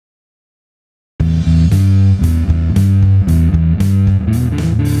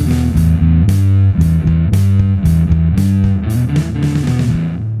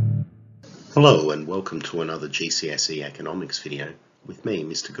Hello and welcome to another GCSE Economics video with me,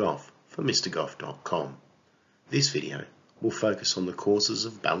 Mr. Goff, for MrGoff.com. This video will focus on the causes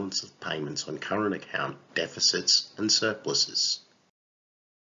of balance of payments on current account deficits and surpluses.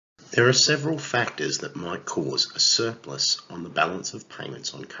 There are several factors that might cause a surplus on the balance of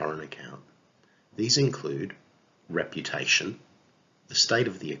payments on current account. These include reputation, the state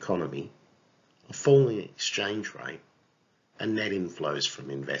of the economy, a falling exchange rate, and net inflows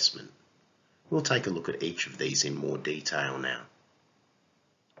from investment. We'll take a look at each of these in more detail now.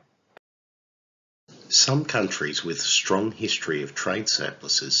 Some countries with a strong history of trade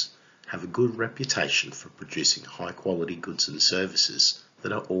surpluses have a good reputation for producing high quality goods and services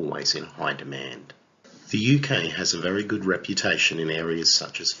that are always in high demand. The UK has a very good reputation in areas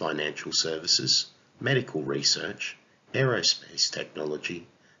such as financial services, medical research, aerospace technology,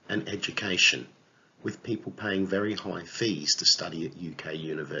 and education, with people paying very high fees to study at UK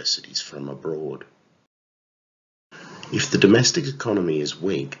universities from abroad. If the domestic economy is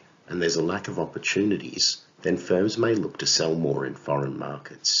weak and there's a lack of opportunities, then firms may look to sell more in foreign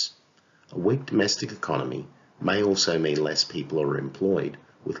markets. A weak domestic economy may also mean less people are employed,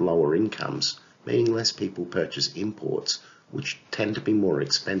 with lower incomes, meaning less people purchase imports, which tend to be more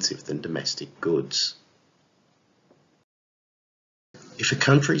expensive than domestic goods. If a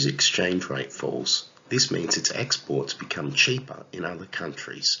country's exchange rate falls, this means its exports become cheaper in other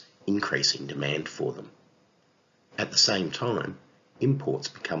countries, increasing demand for them. At the same time, imports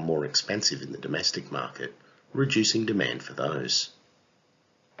become more expensive in the domestic market, reducing demand for those.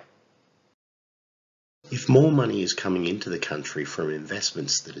 If more money is coming into the country from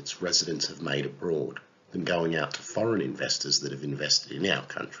investments that its residents have made abroad than going out to foreign investors that have invested in our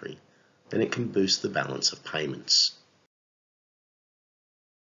country, then it can boost the balance of payments.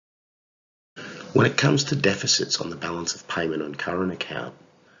 When it comes to deficits on the balance of payment on current account,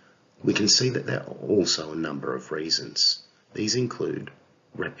 we can see that there are also a number of reasons. These include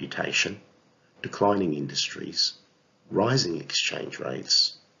reputation, declining industries, rising exchange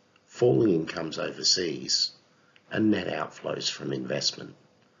rates, falling incomes overseas, and net outflows from investment.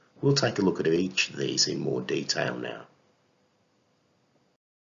 We'll take a look at each of these in more detail now.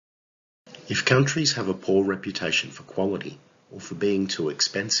 If countries have a poor reputation for quality or for being too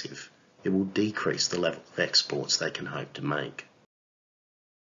expensive, it will decrease the level of exports they can hope to make.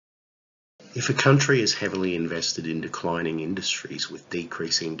 If a country is heavily invested in declining industries with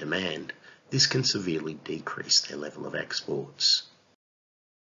decreasing demand, this can severely decrease their level of exports.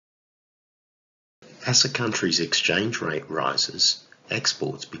 As a country's exchange rate rises,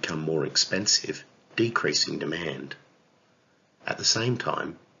 exports become more expensive, decreasing demand. At the same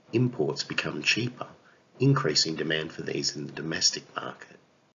time, imports become cheaper, increasing demand for these in the domestic market.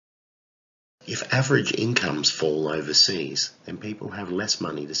 If average incomes fall overseas, then people have less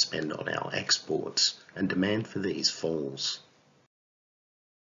money to spend on our exports, and demand for these falls.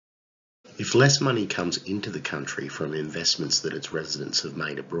 If less money comes into the country from investments that its residents have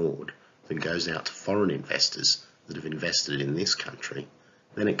made abroad than goes out to foreign investors that have invested in this country,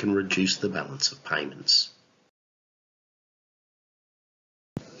 then it can reduce the balance of payments.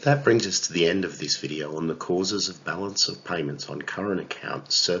 That brings us to the end of this video on the causes of balance of payments on current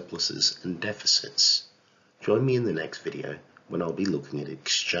account surpluses and deficits. Join me in the next video when I'll be looking at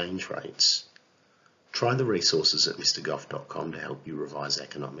exchange rates. Try the resources at MrGoff.com to help you revise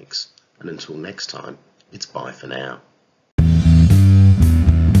economics, and until next time, it's bye for now.